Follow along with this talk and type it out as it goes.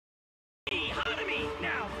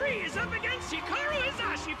is up against Hikaru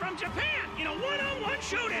Izashi from Japan in a one-on-one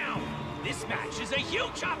showdown. This match is a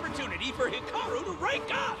huge opportunity for Hikaru to rank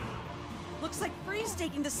up. Looks like Free's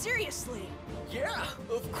taking this seriously. Yeah,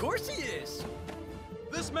 of course he is.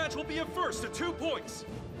 This match will be a first at 2 points.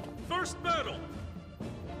 First battle.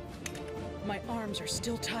 My arms are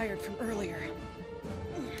still tired from earlier.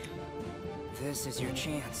 This is your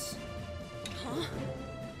chance. Huh?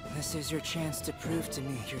 This is your chance to prove to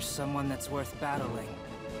me you're someone that's worth battling.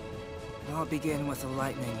 I'll begin with a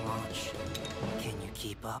lightning launch. Can you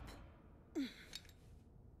keep up?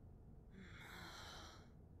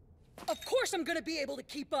 Of course I'm gonna be able to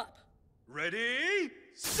keep up! Ready,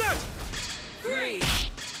 set! 3,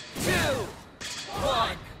 2,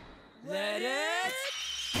 1. Let it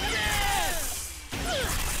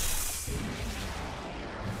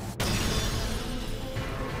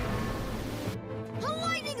A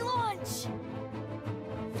lightning launch!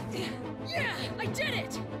 Yeah, I did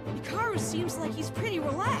it! Hikaru seems like he's pretty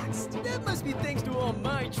relaxed. That must be thanks to all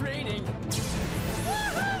my training.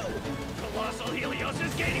 Woohoo! Colossal Helios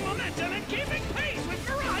is gaining momentum and keeping pace with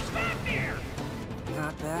Garage Fafnir.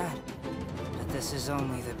 Not bad. But this is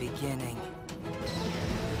only the beginning.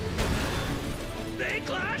 They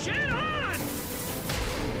clash head on!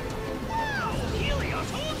 Wow!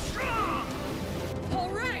 Helios holds strong!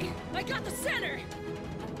 Alright, I got the center!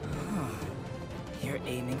 You're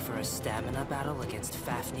aiming for a stamina battle against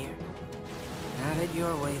Fafnir? Have it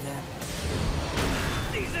your way then.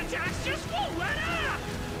 These attacks just won't let up!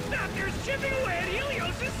 Fafnir's chipping away at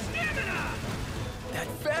Helios' stamina! That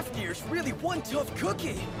Fafnir's really one tough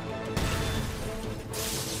cookie.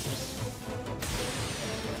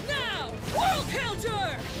 Now! World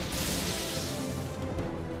counter!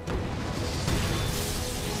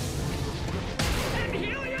 And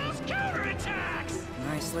Helios counterattacks!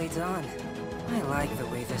 Nicely done. I like the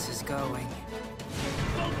way this is going.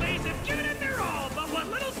 Both bays have given it their all, but what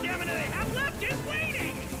little stamina they have left is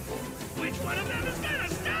waiting! Which one of them is gonna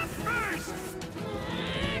stop first?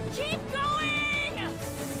 Keep going!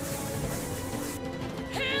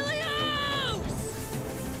 Helios!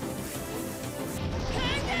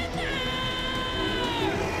 Hang in there!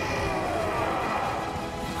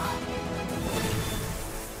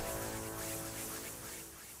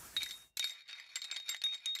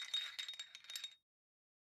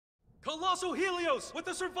 Colossal Helios with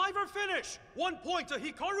the survivor finish. 1 point to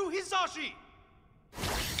Hikaru Hisashi.